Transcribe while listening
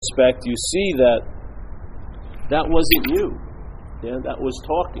aspect, you see that that wasn't you. Yeah, that was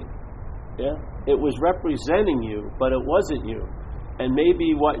talking. Yeah, it was representing you, but it wasn't you. And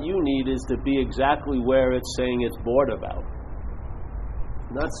maybe what you need is to be exactly where it's saying it's bored about.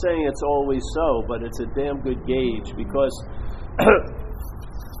 Not saying it's always so, but it's a damn good gauge, because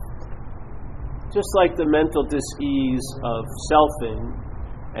just like the mental dis-ease of selfing,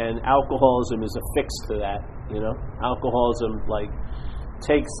 and alcoholism is a fix to that, Alcoholism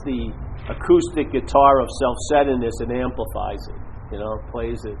takes the acoustic guitar of self-centeredness and amplifies it,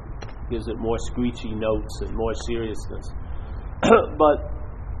 plays it, gives it more screechy notes and more seriousness. But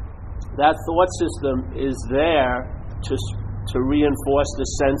that thought system is there to reinforce the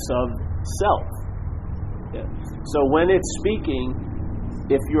sense of self. Yeah. So when it's speaking,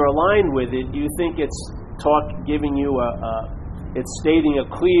 if you're aligned with it, you think it's giving you it's stating a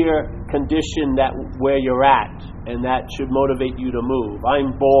clear condition that where you're at, and that should motivate you to move.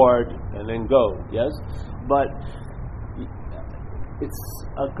 I'm bored, and then go. Yes, but it's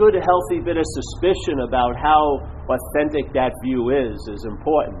a good, healthy bit of suspicion about how authentic that view is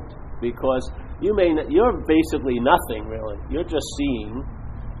important, because you're basically nothing really. You're just seeing,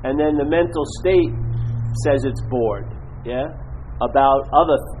 and then the mental state says it's bored. Yeah,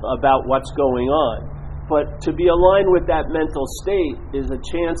 about what's going on. But to be aligned with that mental state is a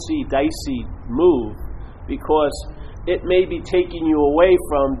chancy, dicey move, because it may be taking you away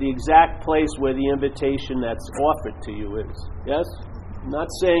from the exact place where the invitation that's offered to you is. Yes? I'm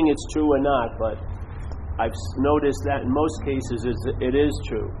not saying it's true or not, but I've noticed that in most cases it is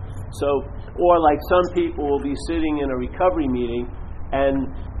true. So, or like some people will be sitting in a recovery meeting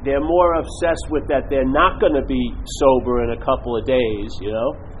and they're more obsessed with that they're not going to be sober in a couple of days,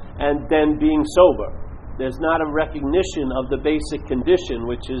 and then being sober. There's not a recognition of the basic condition,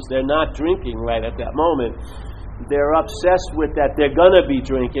 which is they're not drinking right at that moment. They're obsessed with that they're going to be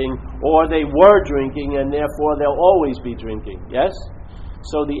drinking, or they were drinking, and therefore they'll always be drinking. Yes?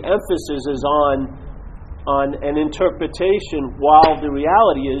 So the emphasis is on an interpretation, while the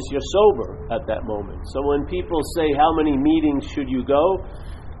reality is you're sober at that moment. So when people say, how many meetings should you go?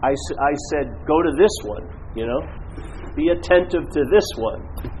 I said, go to this one, Be attentive to this one.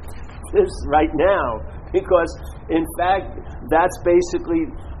 This right now. Because, in fact, that's basically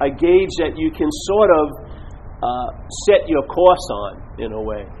a gauge that you can sort of set your course on, in a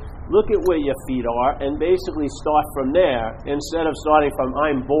way. Look at where your feet are and basically start from there instead of starting from,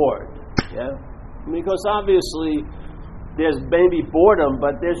 I'm bored. Yeah? Because obviously there's maybe boredom,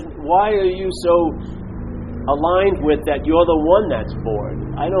 but why are you so aligned with that you're the one that's bored?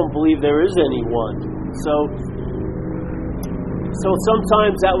 I don't believe there is any one. So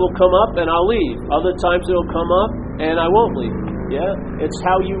sometimes that will come up and I'll leave. Other times it'll come up and I won't leave. Yeah? It's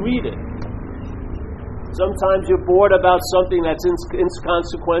how you read it. Sometimes you're bored about something that's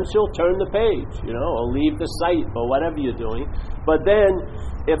inconsequential, turn the page, or leave the site or whatever you're doing. But then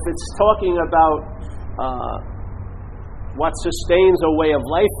if it's talking about what sustains a way of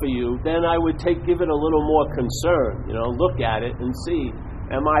life for you, then I would give it a little more concern. Look at it and see,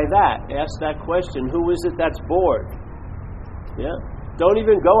 am I that? Ask that question. Who is it that's bored? Yeah? Don't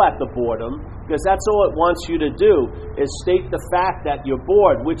even go at the boredom, because that's all it wants you to do, is state the fact that you're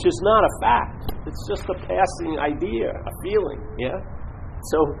bored, which is not a fact. It's just a passing idea, a feeling. Yeah?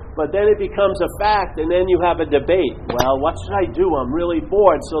 So, but then it becomes a fact, and then you have a debate. Well, what should I do? I'm really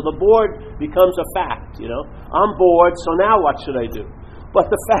bored. So the bored becomes a fact, I'm bored, so now what should I do? But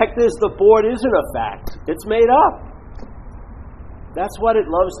the fact is, the bored isn't a fact. It's made up. That's what it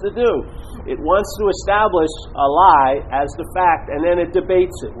loves to do. It wants to establish a lie as the fact, and then it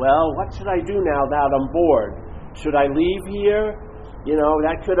debates it. Well, what should I do now that I'm bored? Should I leave here?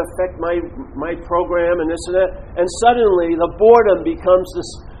 That could affect my program and this and that. And suddenly the boredom becomes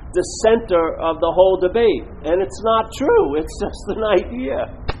the center of the whole debate. And it's not true. It's just an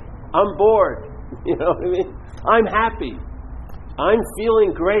idea. I'm bored. You know what I mean? I'm happy. I'm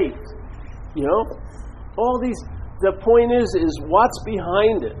feeling great. All these... The point is what's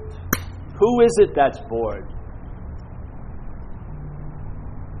behind it? Who is it that's bored?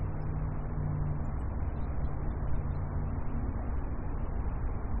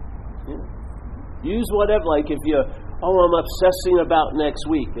 Yeah. Use whatever, like if you're, I'm obsessing about next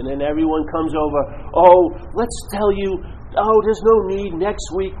week, and then everyone comes over, let's tell you, there's no need,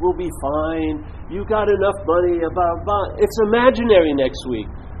 next week will be fine, you got enough money, blah. It's imaginary next week.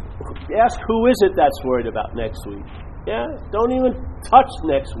 Ask who is it that's worried about next week. Yeah? Don't even touch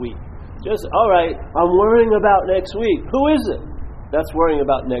next week. Just, all right, I'm worrying about next week. Who is it that's worrying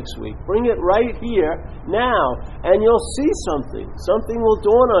about next week? Bring it right here, now, and you'll see something. Something will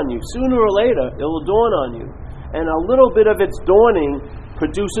dawn on you. Sooner or later, it will dawn on you. And a little bit of its dawning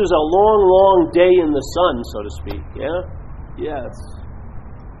produces a long, long day in the sun, so to speak. Yeah? Yes.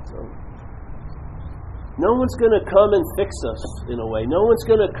 So, no one's going to come and fix us, in a way. No one's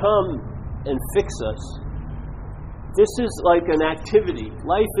going to come and fix us. This is like an activity.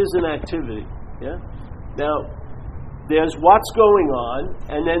 Life is an activity. Yeah? Now, there's what's going on,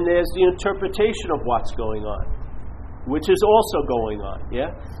 and then there's the interpretation of what's going on, which is also going on.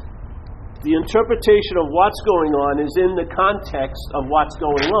 Yeah? The interpretation of what's going on is in the context of what's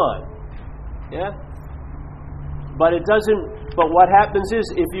going on. Yeah? But it doesn't, but what happens is,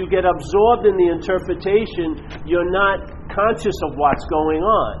 if you get absorbed in the interpretation, you're not conscious of what's going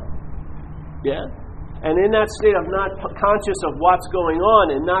on. Yeah? And in that state of not conscious of what's going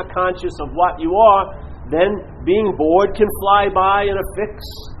on and not conscious of what you are, then being bored can fly by in a fix.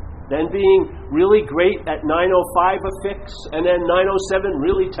 Then being really great at 9:05 a fix, and then 9:07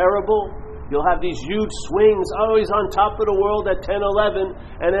 really terrible. You'll have these huge swings. Oh, he's on top of the world at 10, 11,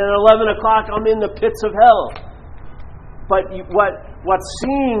 and then at 11 o'clock I'm in the pits of hell. But what's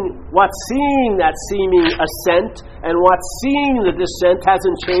seeing that seeming ascent and what's seeing the descent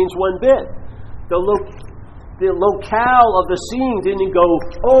hasn't changed one bit. The locale of the seeing didn't go,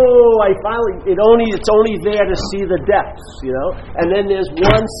 oh, it's only there to see the depths, you know? And then there's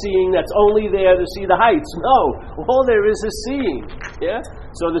one seeing that's only there to see the heights. No, all there is seeing. Yeah?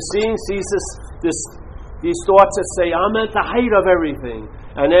 So the seeing sees these thoughts that say, I'm at the height of everything.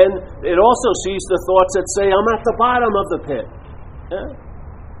 And then it also sees the thoughts that say, I'm at the bottom of the pit. Yeah?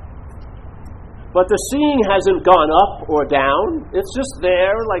 But the seeing hasn't gone up or down. It's just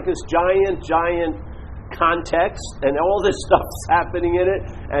there, like this giant context, and all this stuff's happening in it,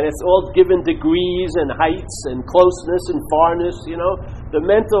 and it's all given degrees and heights and closeness and farness, you know. The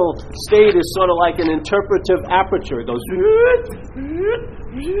mental state is sort of like an interpretive aperture. It goes,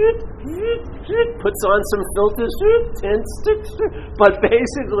 puts on some filters, but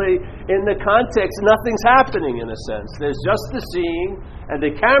basically, in the context, nothing's happening in a sense. There's just the seeing, and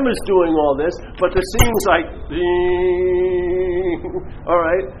the camera's doing all this, but the seeing's like, all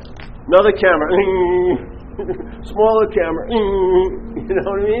right, another camera, smaller camera, you know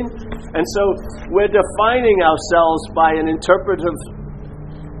what I mean? And so we're defining ourselves by an interpretive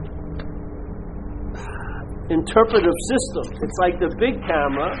system. It's like the big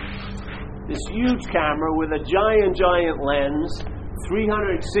camera, this huge camera with a giant lens,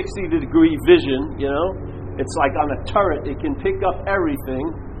 360-degree vision, you know? It's like on a turret. It can pick up everything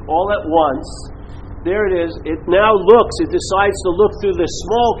all at once. There it is. It decides to look through the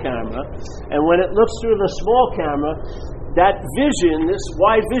small camera. And when it looks through the small camera, that vision, this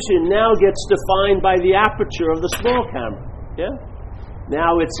wide vision, now gets defined by the aperture of the small camera. Yeah?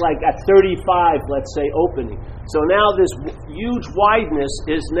 Now it's like at 35, let's say, opening. So now this huge wideness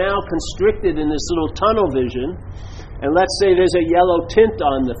is now constricted in this little tunnel vision. And let's say there's a yellow tint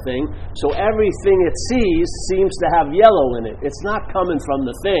on the thing. So everything it seems to have yellow in it. It's not coming from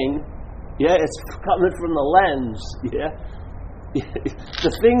the thing. Yeah, it's coming from the lens. Yeah,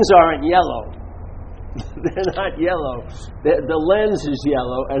 the things aren't yellow. They're not yellow. The lens is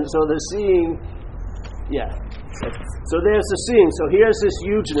yellow, and so the seeing. Yeah. So there's the seeing. So here's this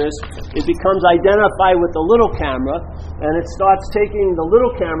hugeness. It becomes identified with the little camera, and it starts taking the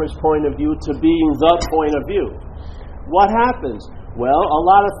little camera's point of view to being the point of view. What happens? Well, a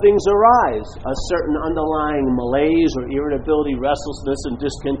lot of things arise. A certain underlying malaise or irritability, restlessness, and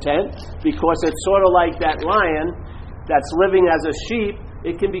discontent, because it's sort of like that lion that's living as a sheep.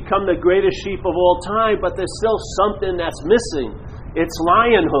 It can become the greatest sheep of all time, but there's still something that's missing. It's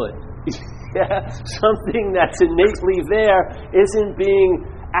lionhood. Yeah? Something that's innately there isn't being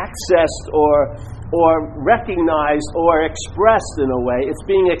accessed or recognized or expressed in a way. It's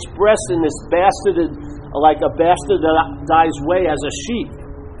being expressed in this like a bastardized way as a sheep.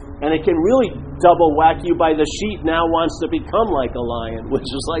 And it can really double whack you by the sheep now wants to become like a lion, which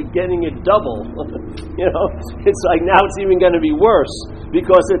is like getting it double. You know, it's like now it's even going to be worse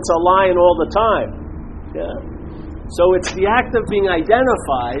because it's a lion all the time. Yeah. So it's the act of being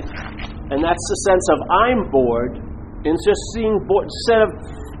identified, and that's the sense of I'm bored, and it's just seeing bored instead of.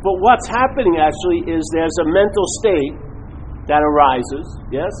 But what's happening actually is there's a mental state that arises.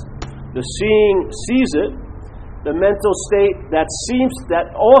 Yes. The seeing sees it. The mental state that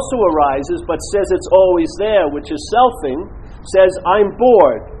also arises, but says it's always there, which is selfing, says I'm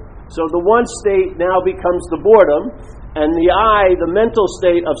bored. So the one state now becomes the boredom, and the mental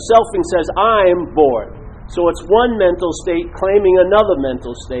state of selfing says I'm bored. So it's one mental state claiming another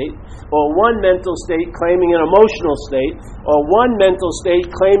mental state, or one mental state claiming an emotional state, or one mental state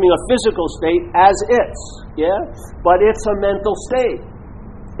claiming a physical state as its. Yeah? But it's a mental state.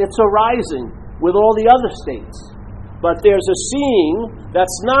 It's arising with all the other states. But there's a seeing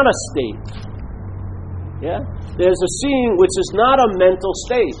that's not a state. Yeah? There's a seeing which is not a mental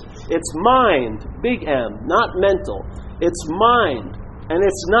state. It's mind, big M, not mental. It's mind, and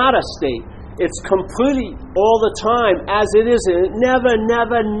it's not a state. It's completely all the time as it is, and it never,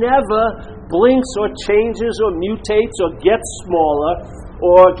 never, never blinks or changes or mutates or gets smaller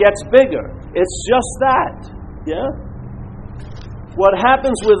or gets bigger. It's just that. Yeah? What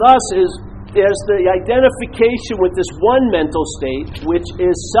happens with us is there's the identification with this one mental state, which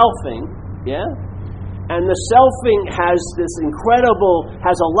is selfing. Yeah? And the selfing has this incredible,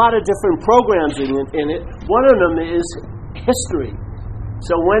 has a lot of different programs in it. One of them is history.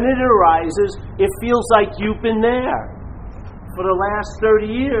 So when it arises, it feels like you've been there for the last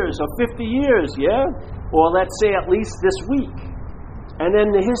 30 years or 50 years, yeah? Or let's say at least this week. And then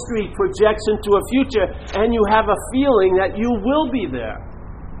the history projects into a future, and you have a feeling that you will be there.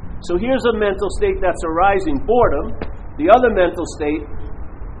 So here's a mental state that's arising, boredom. The other mental state,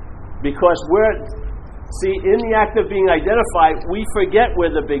 because in the act of being identified, we forget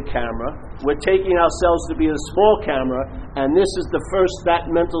we're the big camera. We're taking ourselves to be the small camera, and this is that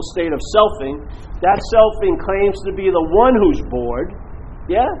mental state of selfing. That selfing claims to be the one who's bored.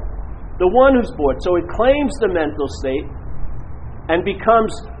 Yeah? The one who's bored. So it claims the mental state and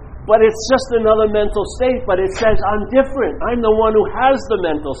becomes, but it's just another mental state, but it says, I'm different. I'm the one who has the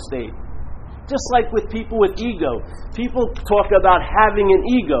mental state. Just like with people with ego. People talk about having an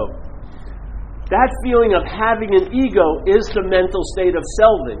ego. That feeling of having an ego is the mental state of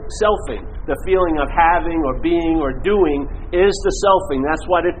selfing. The feeling of having or being or doing is the selfing. That's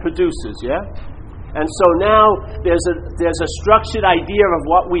what it produces, yeah? And so now there's a structured idea of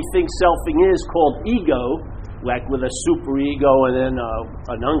what we think selfing is called ego, like with a superego and then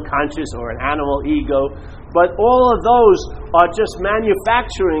an unconscious or an animal ego. But all of those are just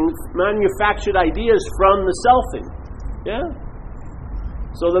manufactured ideas from the selfing, yeah?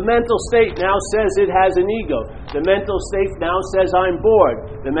 So the mental state now says it has an ego. The mental state now says I'm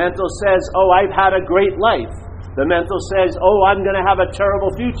bored. The mental says, oh, I've had a great life. The mental says, oh, I'm going to have a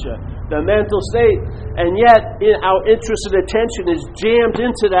terrible future. The mental state, and yet our interest and attention is jammed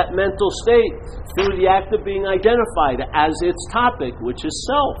into that mental state through the act of being identified as its topic, which is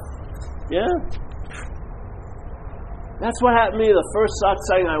self. Yeah? That's what happened to me the first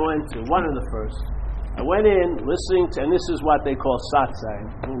satsang I went to, one of the first. I went in listening to, and this is what they call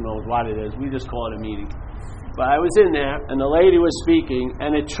satsang. Who knows what it is? We just call it a meeting. But I was in there, and the lady was speaking,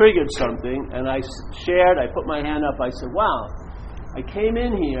 and it triggered something, and I put my hand up, I said, wow, I came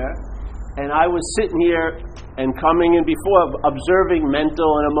in here, and I was sitting here and coming in before, observing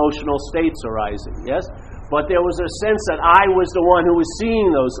mental and emotional states arising, yes? But there was a sense that I was the one who was seeing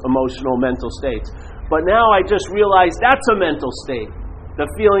those emotional mental states. But now I just realized that's a mental state. The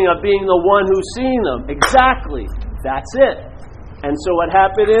feeling of being the one who's seeing them. Exactly. That's it. And so what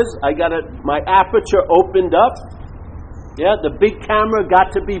happened is, my aperture opened up. Yeah, the big camera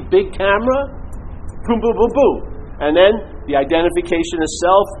got to be big camera. Boom, boom, boom, boom. And then the identification of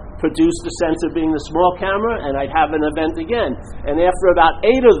self produced the sense of being the small camera, and I'd have an event again. And after about 8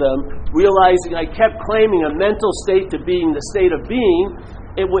 of them, realizing I kept claiming a mental state to being the state of being,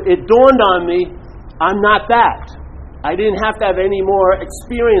 it dawned on me, I'm not that. I didn't have to have any more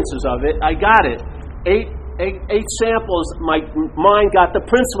experiences of it. I got it. Eight samples, my mind got the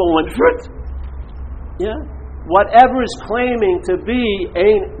principle, went, yeah? Whatever is claiming to be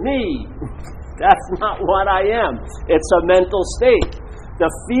ain't me. That's not what I am. It's a mental state. The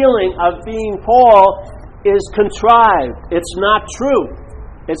feeling of being Paul is contrived. It's not true.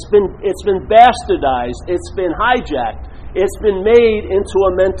 It's been bastardized. It's been hijacked. It's been made into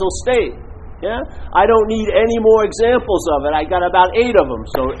a mental state. Yeah? I don't need any more examples of it. I got about 8 of them.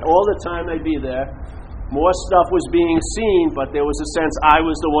 So all the time I'd be there. More stuff was being seen, but there was a sense I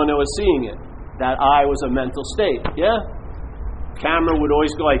was the one that was seeing it. That I was a mental state. Yeah? Camera would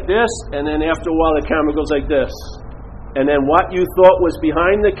always go like this, and then after a while the camera goes like this. And then what you thought was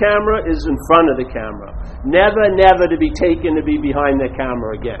behind the camera is in front of the camera. Never, never to be taken to be behind the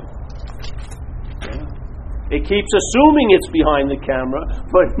camera again. It keeps assuming it's behind the camera,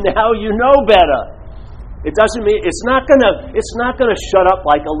 but now you know better. It doesn't mean it's not gonna shut up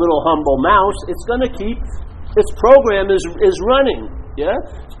like a little humble mouse. It's gonna keep its program is running. Yeah?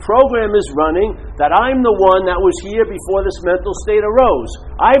 Its program is running that I'm the one that was here before this mental state arose.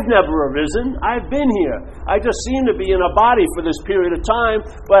 I've never arisen. I've been here. I just seem to be in a body for this period of time,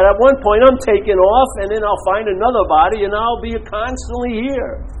 but at one point I'm taken off, and then I'll find another body, and I'll be constantly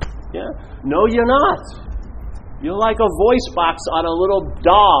here. Yeah? No, you're not. You're like a voice box on a little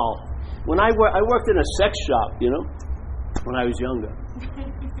doll. When I worked in a sex shop, when I was younger.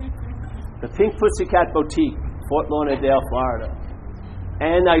 The Pink Pussycat Boutique, Fort Lauderdale, Florida.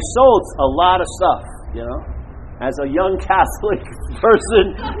 And I sold a lot of stuff, you know. As a young Catholic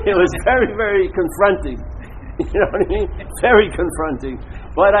person, it was very, very confronting. You know what I mean? Very confronting.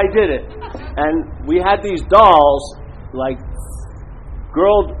 But I did it. And we had these dolls, like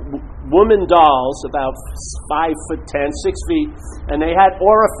woman dolls, about 5'10", 6 feet, and they had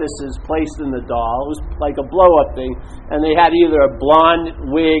orifices placed in the doll. It was like a blow-up thing. And they had either a blonde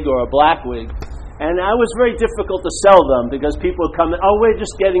wig or a black wig. And it was very difficult to sell them because people would come in, oh, we're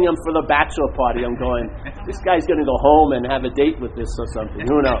just getting them for the bachelor party. I'm going, this guy's going to go home and have a date with this or something.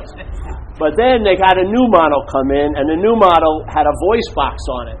 Who knows? But then they had a new model come in, and the new model had a voice box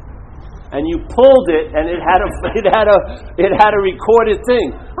on it. And you pulled it, and it had a recorded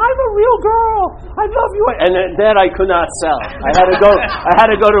thing. I'm a real girl. I love you. And that I could not sell. I had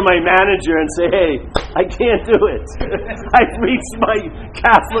to go to my manager and say, hey, I can't do it. I've reached my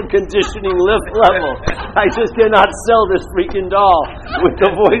Catholic conditioning level. I just cannot sell this freaking doll with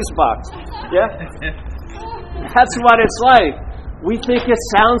the voice box. Yeah, that's what it's like. We think it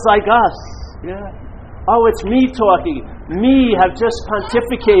sounds like us. Yeah. Oh, it's me talking. Me have just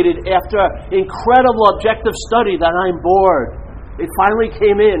pontificated after incredible objective study that I'm bored. It finally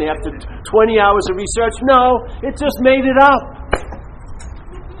came in after 20 hours of research. No, it just made it up.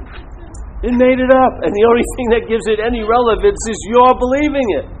 It made it up. And the only thing that gives it any relevance is your believing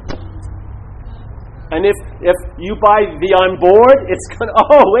it. And if you buy the I'm bored, it's going to,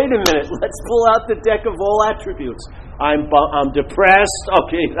 oh, wait a minute, let's pull out the deck of all attributes. I'm depressed,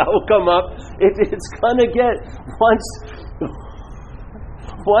 okay, that will come up. It's going to get, once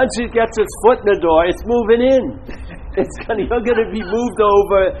it gets its foot in the door, it's moving in. You're going to be moved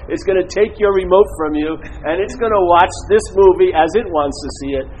over, it's going to take your remote from you, and it's going to watch this movie as it wants to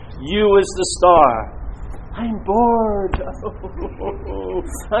see it. You as the star. I'm bored. Oh,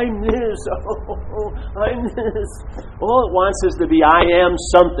 I'm this. Oh, I'm this. All it wants is to be I am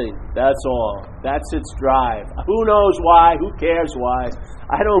something. That's all. That's its drive. Who knows why? Who cares why?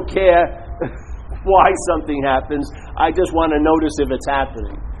 I don't care why something happens. I just want to notice if it's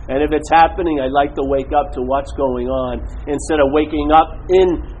happening. And if it's happening, I like to wake up to what's going on instead of waking up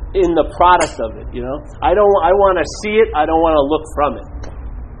in the product of it, you know? I want to see it. I don't want to look from it.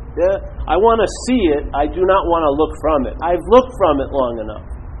 Yeah, I want to see it. I do not want to look from it. I've looked from it long enough.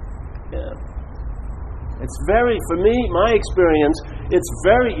 Yeah. It's very, for me, my experience, it's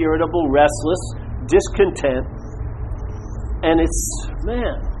very irritable, restless, discontent. And it's,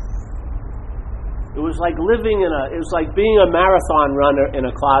 man, it was like it was like being a marathon runner in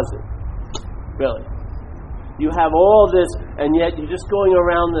a closet. Really. You have all this, and yet you're just going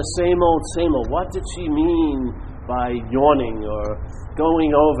around the same old. What did she mean by yawning or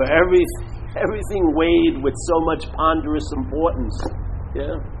going over everything weighed with so much ponderous importance?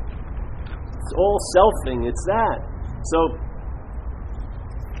 Yeah, it's all selfing. It's that. So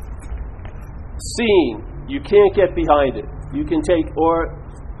seeing, you can't get behind it. You can take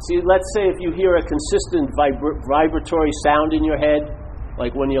let's say if you hear a consistent vibratory sound in your head,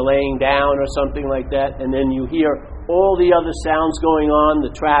 like when you're laying down or something like that, and then you hear all the other sounds going on,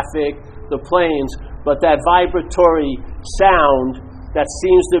 the traffic, the planes, but that vibratory sound that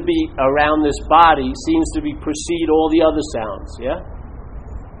seems to be around this body seems to precede all the other sounds, yeah?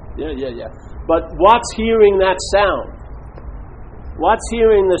 Yeah. But what's hearing that sound? What's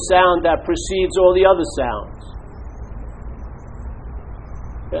hearing the sound that precedes all the other sounds?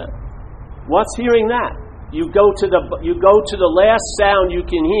 Yeah. What's hearing that? You go to the last sound you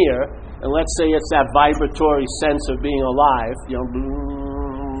can hear, and let's say it's that vibratory sense of being alive, you know,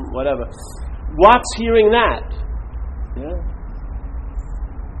 whatever. What's hearing that? Yeah.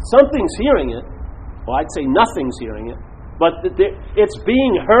 Something's hearing it. Well, I'd say nothing's hearing it. But it's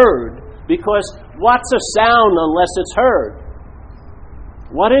being heard, because what's a sound unless it's heard?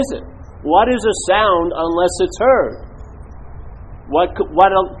 What is it? What is a sound unless it's heard? What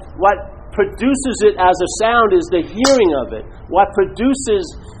produces it as a sound is the hearing of it. What produces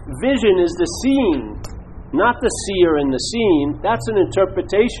vision is the seeing, not the seer in the seeing. That's an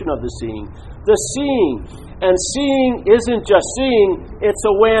interpretation of the seeing. The seeing. And seeing isn't just seeing, it's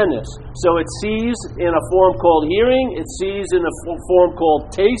awareness. So it sees in a form called hearing, it sees in a form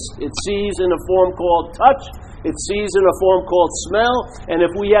called taste, it sees in a form called touch, it sees in a form called smell, and if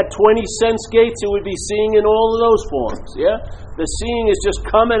we had 20 sense gates, it would be seeing in all of those forms, yeah? The seeing is just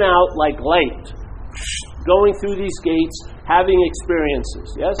coming out like light, going through these gates, having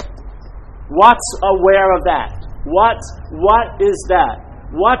experiences, yes? What's aware of that? What is that?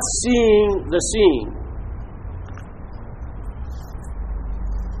 What's seeing the seeing?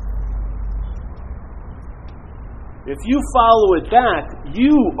 If you follow it back,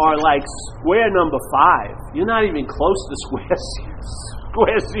 you are like square number 5. You're not even close to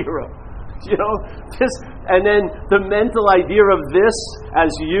square 0. You know, and then the mental idea of this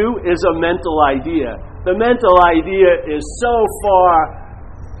as you is a mental idea. The mental idea is so far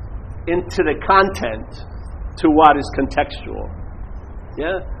into the content to what is contextual.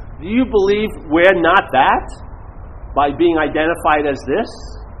 Yeah? Do you believe we're not that by being identified as this?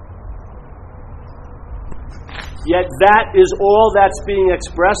 Yet that is all that's being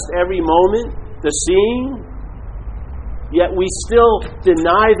expressed every moment, the seeing. Yet we still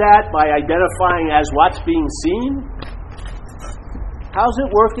deny that by identifying as what's being seen. How's it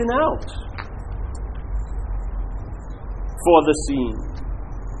working out for the seen?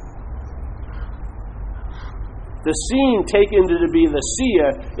 The seen, taken to be the seer,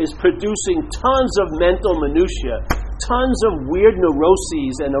 is producing tons of mental minutia, tons of weird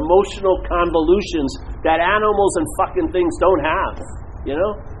neuroses and emotional convolutions that animals and fucking things don't have. You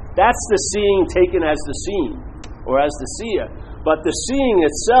know? That's the seeing taken as the seen, or as the seer. But the seeing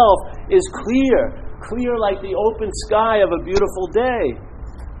itself is clear like the open sky of a beautiful day.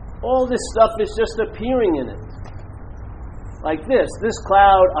 All this stuff is just appearing in it. Like this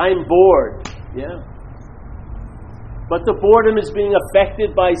cloud, I'm bored. Yeah? But the boredom is being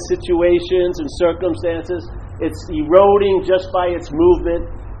affected by situations and circumstances. It's eroding just by its movement.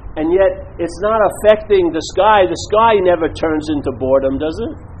 And yet, it's not affecting the sky. The sky never turns into boredom, does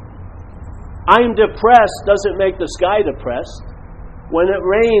it? I'm depressed doesn't make the sky depressed. When it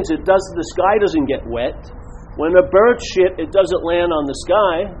rains, the sky doesn't get wet. When a bird shit, it doesn't land on the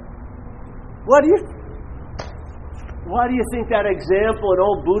sky. Why do you think that example in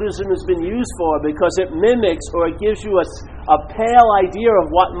old Buddhism has been used for? Because it mimics, or it gives you a pale idea of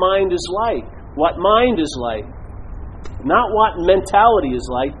what mind is like. What mind is like. Not what mentality is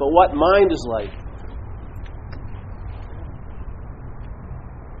like, but what mind is like.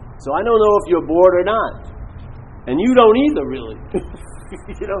 So I don't know if you're bored or not. And you don't either, really.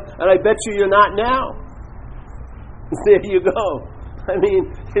 You know, and I bet you're not now. There you go. I mean,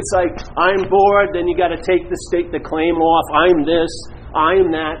 it's like, I'm bored, then you got to take the claim off, I'm this,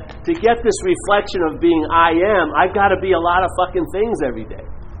 I'm that. To get this reflection of being I am, I've got to be a lot of fucking things every day.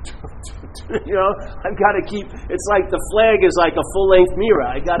 You know, I've got to keep, it's like the flag is like a full-length mirror.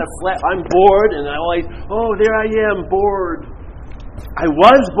 I got to I'm bored, and I always, there I am, bored. I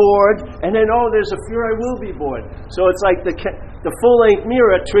was bored, and then, there's a fear I will be bored. So it's like the full-length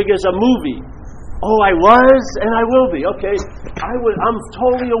mirror triggers a movie. I was, and I will be. Okay, I'm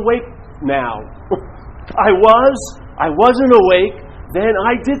totally awake now. I wasn't awake, then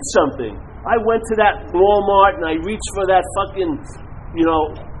I did something. I went to that Walmart, and I reached for that fucking,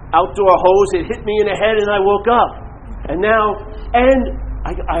 outdoor hose. It hit me in the head, and I woke up. And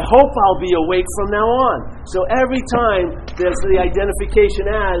I hope I'll be awake from now on. So every time there's the identification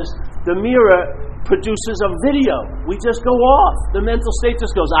as, the mirror produces a video. We just go off. The mental state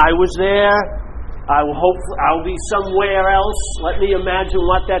just goes, I was there. I'll be somewhere else. Let me imagine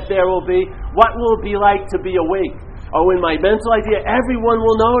what that there will be. What will it be like to be awake? In my mental idea, everyone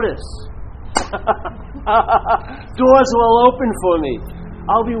will notice. Doors will open for me.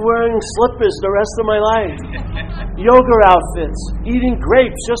 I'll be wearing slippers the rest of my life. Yoga outfits. Eating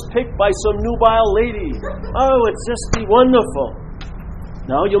grapes just picked by some nubile lady. It's just be wonderful.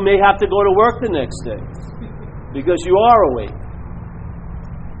 No, you may have to go to work the next day because you are awake.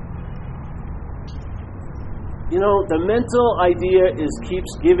 The mental idea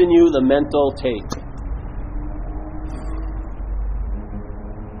keeps giving you the mental take.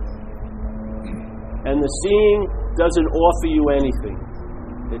 And the seeing doesn't offer you anything.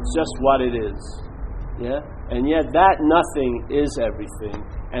 It's just what it is. Yeah? And yet that nothing is everything.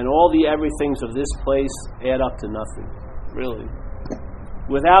 And all the everythings of this place add up to nothing. Really.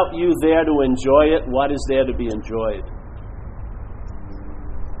 Without you there to enjoy it, what is there to be enjoyed?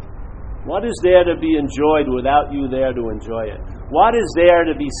 What is there to be enjoyed without you there to enjoy it? What is there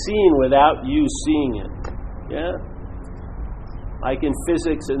to be seen without you seeing it? Yeah? Like in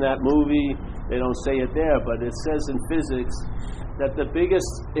physics in that movie, they don't say it there, but it says in physics that the biggest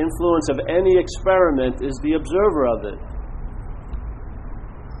influence of any experiment is the observer of it.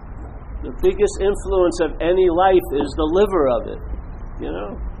 The biggest influence of any life is the liver of it.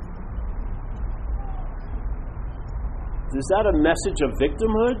 Is that a message of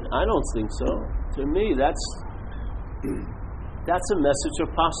victimhood? I don't think so. To me, that's a message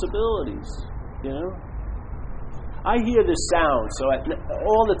of possibilities. I hear this sound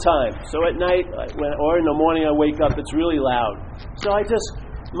all the time. So at night, or in the morning, I wake up. It's really loud. So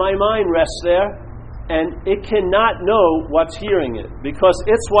my mind rests there, and it cannot know what's hearing it because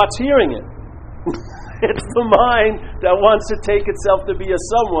it's what's hearing it. It's the mind that wants to take itself to be a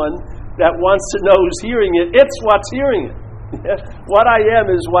someone that wants to know who's hearing it. It's what's hearing it. What I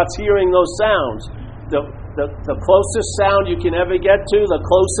am is what's hearing those sounds. The closest sound you can ever get to, the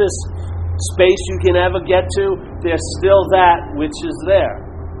closest space you can ever get to, there's still that which is there.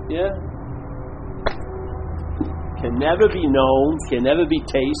 Yeah? Can never be known, can never be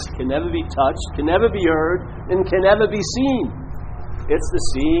tasted, can never be touched, can never be heard, and can never be seen. It's the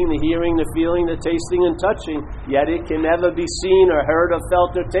seeing, the hearing, the feeling, the tasting and touching, yet it can never be seen or heard or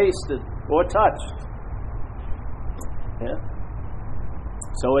felt or tasted or touched. Yeah?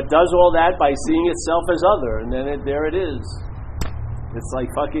 So it does all that by seeing itself as other, and then there it is. It's like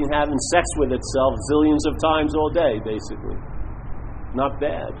fucking having sex with itself zillions of times all day, basically. Not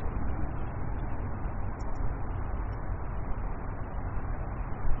bad.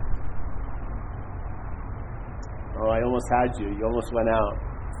 Oh, I almost had you. You almost went out.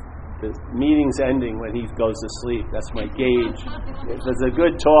 The meeting's ending when he goes to sleep. That's my gauge. If it's a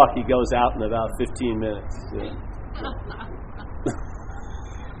good talk, he goes out in about 15 minutes. Yeah.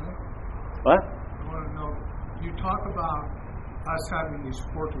 What? I want to know, you talk about us having these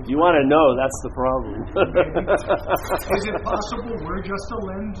portals. You want to know, that's the problem. Is it possible we're just a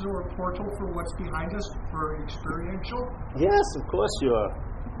lens or a portal for what's behind us for experiential? Yes, of course you are.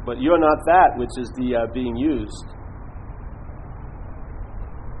 But you're not that which is the being used.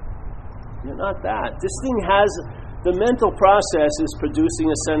 You're not that. This thing has, the mental process is producing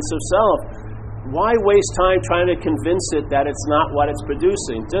a sense of self. Why waste time trying to convince it that it's not what it's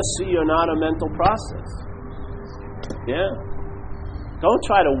producing? Just see you're not a mental process. Yeah? Don't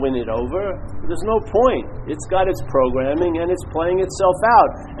try to win it over. There's no point. It's got its programming and it's playing itself out.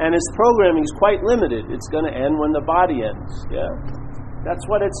 And its programming is quite limited. It's going to end when the body ends. Yeah? That's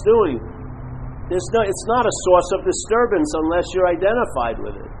what it's doing. It's not a source of disturbance unless you're identified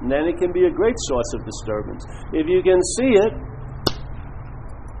with it. And then it can be a great source of disturbance. If you can see it,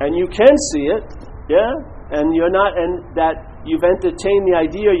 and you can see it, yeah, and you're not, and that you've entertained the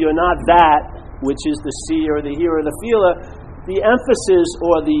idea you're not that, which is the seer, the hearer, the feeler, the emphasis,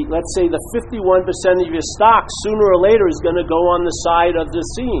 or the, let's say, the 51% of your stock sooner or later is going to go on the side of the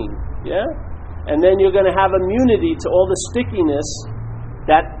seeing, yeah? And then you're going to have immunity to all the stickiness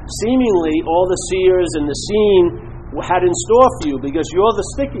that seemingly all the seers and the seeing had in store for you, because you're the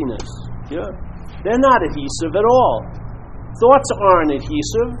stickiness. Yeah? They're not adhesive at all. Thoughts aren't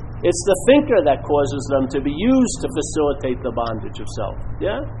adhesive. It's the thinker that causes them to be used to facilitate the bondage of self.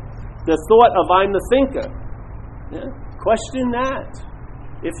 Yeah? The thought of I'm the thinker. Yeah? Question that.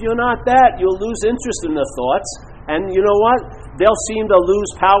 If you're not that, you'll lose interest in the thoughts, and you know what? They'll seem to lose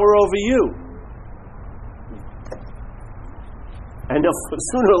power over you. And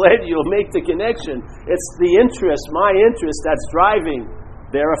sooner or later you'll make the connection. It's the interest, my interest, that's driving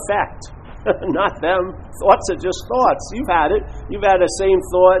their effect. Not them. Thoughts are just thoughts. You've had it. You've had the same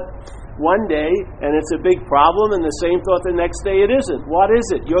thought one day and it's a big problem, and the same thought the next day it isn't. What is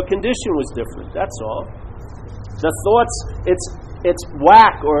it? Your condition was different. That's all. The thoughts, its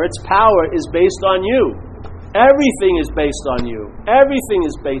whack or its power is based on you. Everything is based on you. Everything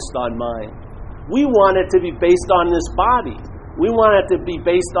is based on mind. We want it to be based on this body. We want it to be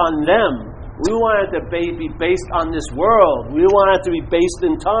based on them. We want it to be based on this world. We want it to be based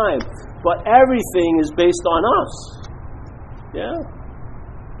in time. But everything is based on us. Yeah?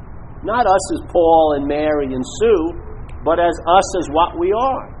 Not us as Paul and Mary and Sue, but as us as what we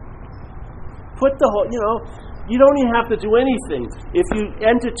are. Put the whole, you don't even have to do anything. If you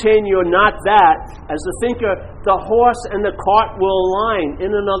entertain you're not that, as the thinker, the horse and the cart will align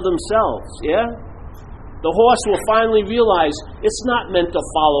in and of themselves. Yeah? The horse will finally realize it's not meant to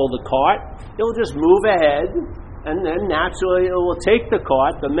follow the cart. It'll just move ahead, and then naturally it will take the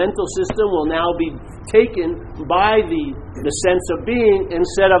cart. The mental system will now be taken by the sense of being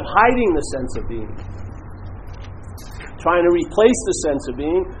instead of hiding the sense of being. Trying to replace the sense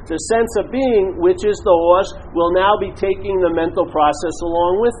of being, which is the horse, will now be taking the mental process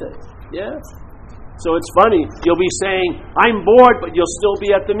along with it. Yeah? So it's funny. You'll be saying, I'm bored, but you'll still be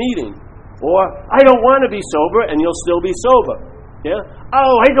at the meeting. Or, I don't want to be sober, and you'll still be sober. Yeah?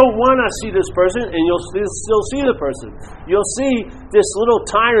 Oh, I don't want to see this person, and you'll still see the person. You'll see this little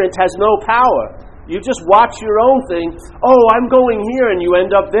tyrant has no power. You just watch your own thing. Oh, I'm going here, and you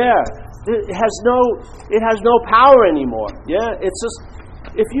end up there. It has no power anymore. Yeah? It's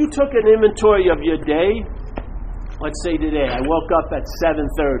just, if you took an inventory of your day, let's say today, I woke up at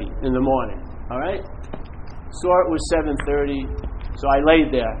 7:30 in the morning. All right? Saw it was 7:30. So I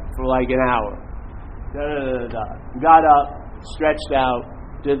laid there for like an hour. Got up, stretched out,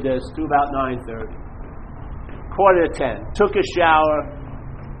 did this to about 9:30. 9:45. Took a shower.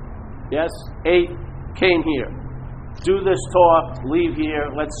 Yes, ate, came here. Do this talk, leave here,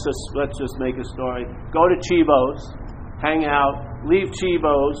 let's just make a story. Go to Chibo's, hang out, leave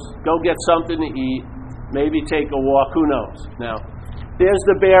Chibo's, go get something to eat, maybe take a walk, who knows. Now, there's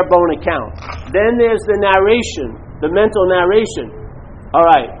the bare bone account. Then there's the narration, the mental narration. All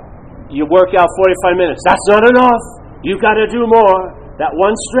right, you work out 45 minutes. That's not enough. You got to do more. That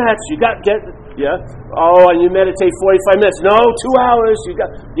one stretch, you got to get, yeah. Oh, and you meditate 45 minutes. No, 2 hours. You got,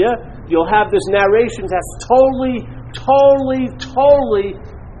 yeah. You'll have this narration that's totally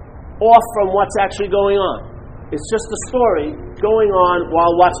off from what's actually going on. It's just a story going on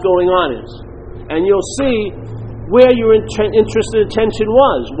while what's going on is. And you'll see where your interest and attention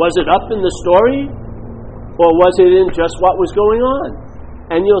was. Was it up in the story? Or was it in just what was going on?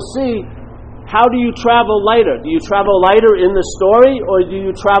 And you'll see, how do you travel lighter? Do you travel lighter in the story, or do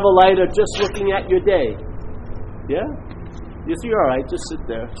you travel lighter just looking at your day? Yeah? You see, all right, just sit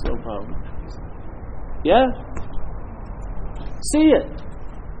there. It's no problem. Yeah? See it.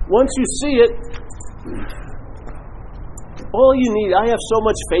 Once you see it, all you need, I have so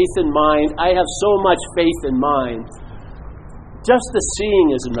much faith in mind. I have so much faith in mind. Just the seeing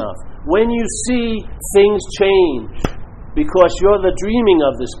is enough. When you see, things change. Because you're the dreaming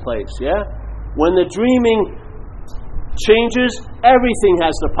of this place, yeah? When the dreaming changes, everything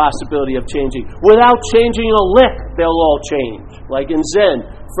has the possibility of changing. Without changing a lick, they'll all change. Like in Zen,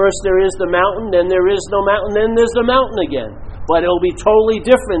 first there is the mountain, then there is no mountain, then there's the mountain again. But it'll be totally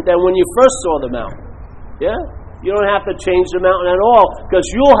different than when you first saw the mountain. Yeah? You don't have to change the mountain at all, because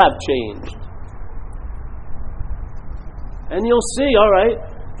you'll have changed. And you'll see, all right,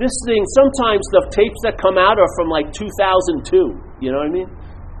 this thing, sometimes the tapes that come out are from like 2002. You know what I mean?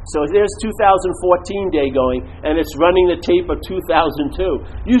 So there's 2014 day going, and it's running the tape of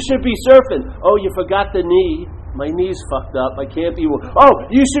 2002. You should be surfing. Oh, you forgot the knee. My knee's fucked up. I can't be... Oh,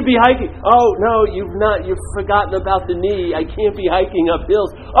 you should be hiking. Oh, no, you've not. You've forgotten about the knee. I can't be hiking up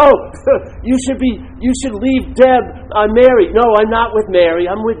hills. Oh, you should leave Deb. I'm married. No, I'm not with Mary.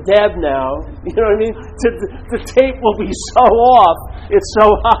 I'm with Deb now. You know what I mean? The tape will be so off. It's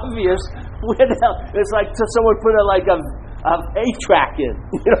so obvious. Where the hell? It's like someone put a 8-track in.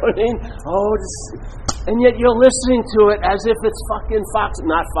 You know what I mean? Oh, and yet you're listening to it as if it's fucking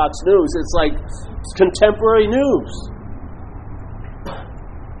not Fox News. It's like contemporary news.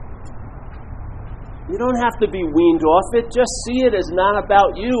 You don't have to be weaned off it. Just see it as not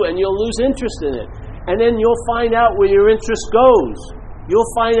about you, and you'll lose interest in it. And then you'll find out where your interest goes.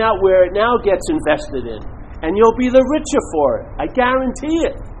 You'll find out where it now gets invested in. And you'll be the richer for it. I guarantee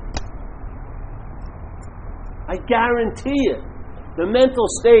it. I guarantee it. The mental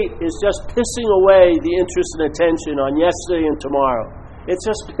state is just pissing away the interest and attention on yesterday and tomorrow. It's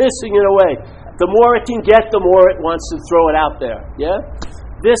just pissing it away. The more it can get, the more it wants to throw it out there. Yeah?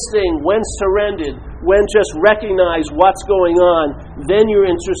 This thing, when surrendered, when just recognize what's going on, then your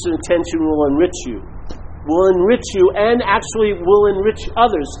interest and attention will enrich you. Will enrich you and actually will enrich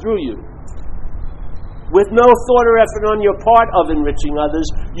others through you. With no thought or effort on your part of enriching others,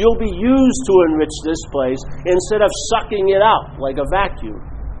 you'll be used to enrich this place instead of sucking it out like a vacuum.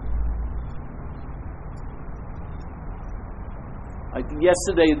 Like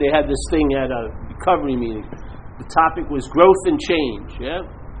yesterday they had this thing at a recovery meeting. The topic was growth and change, yeah?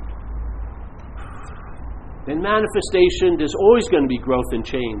 In manifestation, there's always going to be growth and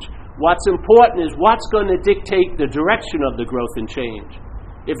change. What's important is what's going to dictate the direction of the growth and change.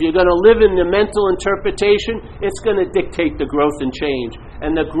 If you're going to live in the mental interpretation, it's going to dictate the growth and change.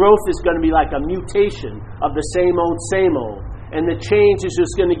 And the growth is going to be like a mutation of the same old. And the change is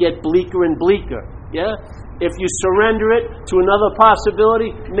just going to get bleaker and bleaker. Yeah? If you surrender it to another possibility,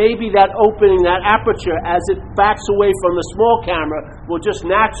 maybe that opening, that aperture, as it backs away from the small camera, will just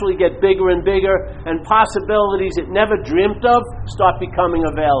naturally get bigger and bigger, and possibilities it never dreamt of start becoming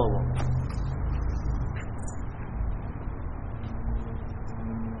available.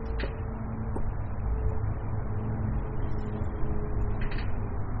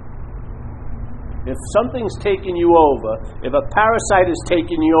 If something's taking you over, if a parasite is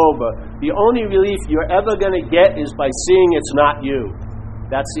taking you over, the only relief you're ever going to get is by seeing it's not you.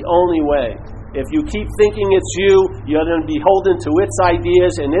 That's the only way. If you keep thinking it's you, you're going to be beholden to its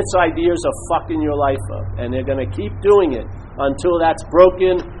ideas, and its ideas are fucking your life up. And they're going to keep doing it until that's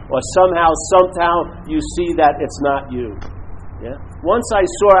broken, or somehow you see that it's not you. Yeah? Once I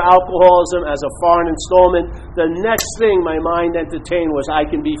saw alcoholism as a foreign installment, the next thing my mind entertained was I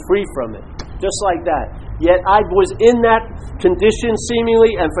can be free from it. Just like that. Yet I was in that condition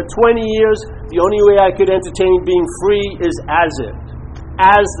seemingly, and for 20 years, the only way I could entertain being free is as it,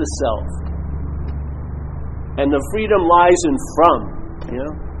 as the self. And the freedom lies in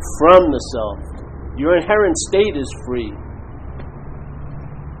from the self. Your inherent state is free.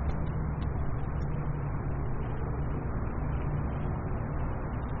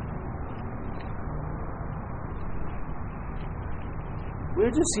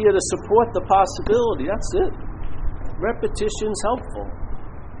 We're just here to support the possibility. That's it. Repetition's helpful.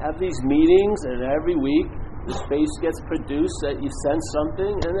 Have these meetings, and every week the space gets produced that you sense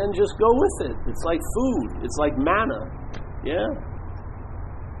something, and then just go with it. It's like food. It's like manna. Yeah?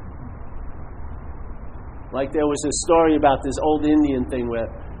 Like there was a story about this old Indian thing where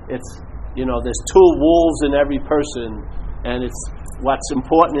it's, there's two wolves in every person, and it's what's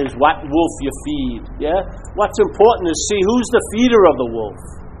important is what wolf you feed. Yeah? What's important is see who's the feeder of the wolf.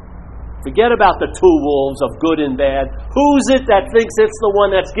 Forget about the two wolves of good and bad. Who's it that thinks it's the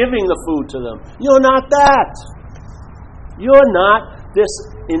one that's giving the food to them? You're not that. You're not this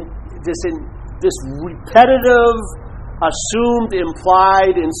repetitive, assumed,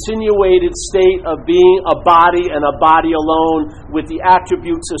 implied, insinuated state of being a body and a body alone with the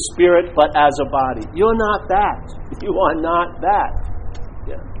attributes of spirit, but as a body. You're not that. You are not that.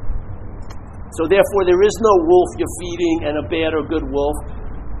 Yeah. So therefore, there is no wolf you're feeding and a bad or good wolf.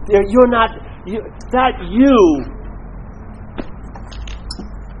 You're not that you.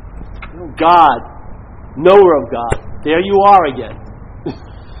 God, knower of God. There you are again.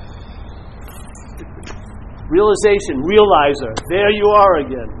 Realization, realizer. There you are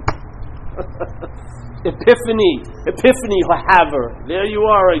again. Epiphany haver. There you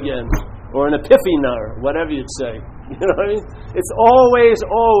are again. Or an epiphany, whatever you'd say. You know what I mean? It's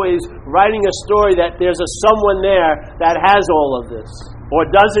always writing a story that there's a someone there that has all of this. Or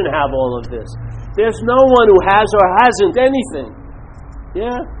doesn't have all of this. There's no one who has or hasn't anything.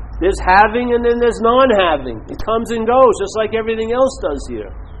 Yeah? There's having and then there's non-having. It comes and goes just like everything else does here.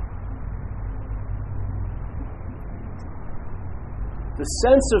 The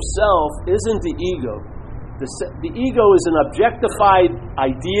sense of self isn't the ego. The ego is an objectified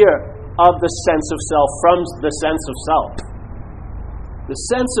idea of the sense of self from the sense of self. The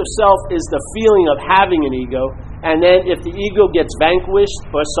sense of self is the feeling of having an ego, and then if the ego gets vanquished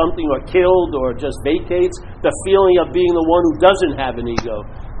or something, or killed, or just vacates, the feeling of being the one who doesn't have an ego.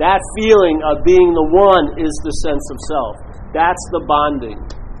 That feeling of being the one is the sense of self. That's the bonding.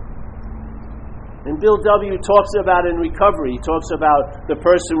 And Bill W. talks about in recovery, he talks about the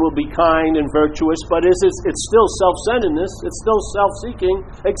person will be kind and virtuous, but it's still self-centeredness, it's still self-seeking.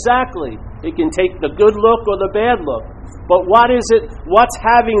 Exactly. It can take the good look or the bad look. But what is it? What's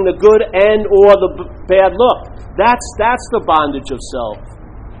having the good and or the bad look? That's the bondage of self.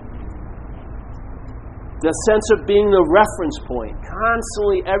 The sense of being the reference point.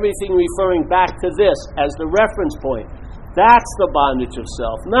 Constantly everything referring back to this as the reference point. That's the bondage of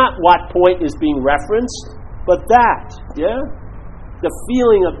self. Not what point is being referenced, but that. Yeah? The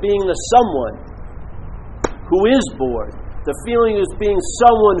feeling of being the someone who is bored. The feeling of being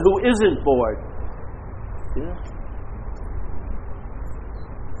someone who isn't bored. Yeah?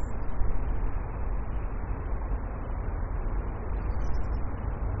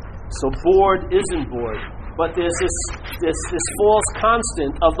 So bored isn't bored. But there's this false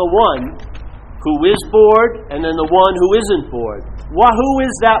constant of the one who is bored and then the one who isn't bored. Who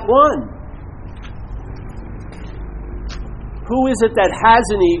is that one? Who is it that has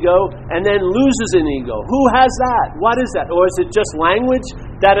an ego and then loses an ego? Who has that? What is that? Or is it just language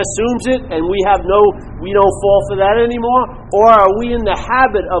that assumes it and we don't fall for that anymore? Or are we in the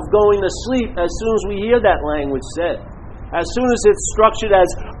habit of going to sleep as soon as we hear that language said? As soon as it's structured as,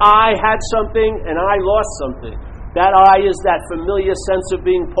 I had something and I lost something. That I is that familiar sense of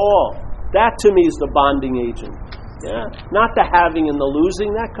being Paul. That to me is the bonding agent. Yeah? Not the having and the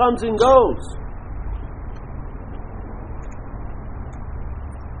losing. That comes and goes.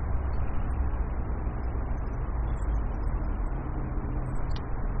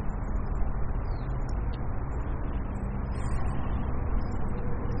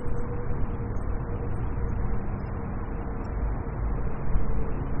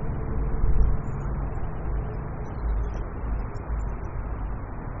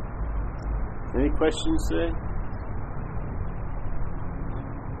 Any questions today?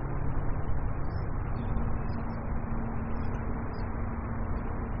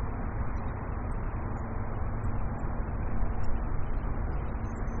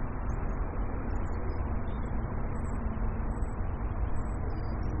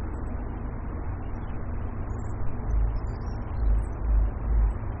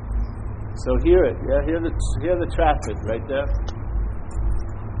 So hear it. Yeah, hear the traffic right there.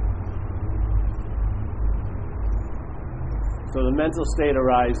 So the mental state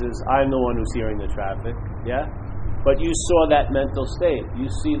arises, I'm the one who's hearing the traffic, yeah? But you saw that mental state.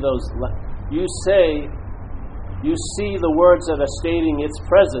 You see those You say, you see the words that are stating its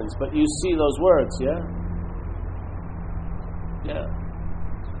presence, but you see those words, yeah? Yeah.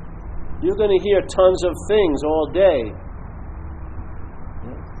 You're going to hear tons of things all day.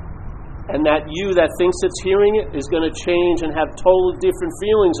 Yeah. And that you that thinks it's hearing it is going to change and have totally different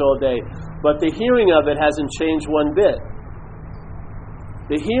feelings all day. But the hearing of it hasn't changed one bit.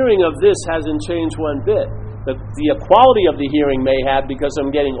 The hearing of this hasn't changed one bit. The quality of the hearing may have because I'm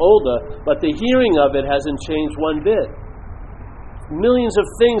getting older, but the hearing of it hasn't changed one bit. Millions of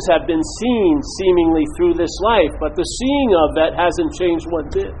things have been seen seemingly through this life, but the seeing of that hasn't changed one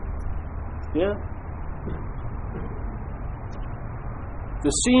bit. Yeah?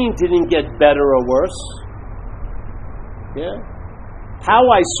 The seeing didn't get better or worse. Yeah? How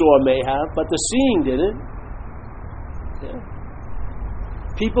I saw may have, but the seeing didn't. Yeah?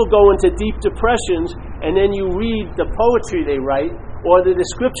 People go into deep depressions, and then you read the poetry they write, or the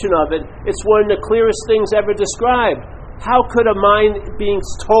description of it, it's one of the clearest things ever described. How could a mind being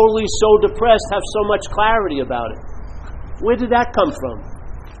totally so depressed have so much clarity about it? Where did that come from?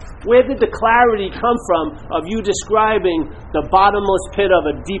 Where did the clarity come from of you describing the bottomless pit of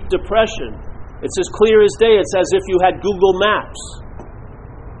a deep depression? It's as clear as day. It's as if you had Google Maps.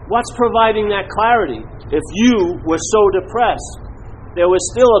 What's providing that clarity? If you were so depressed, there was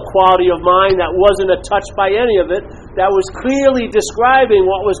still a quality of mind that wasn't touched by any of it, that was clearly describing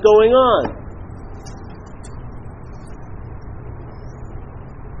what was going on.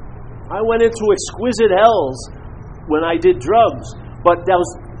 I went into exquisite hells when I did drugs, but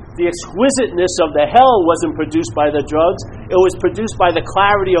the exquisiteness of the hell wasn't produced by the drugs, it was produced by the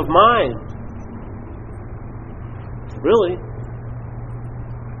clarity of mind. Really.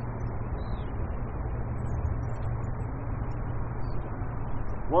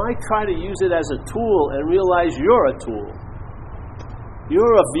 Why try to use it as a tool and realize you're a tool?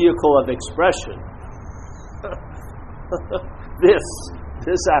 You're a vehicle of expression.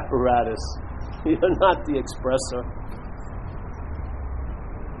 This apparatus. You're not the expressor.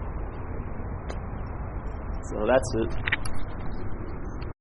 So that's it.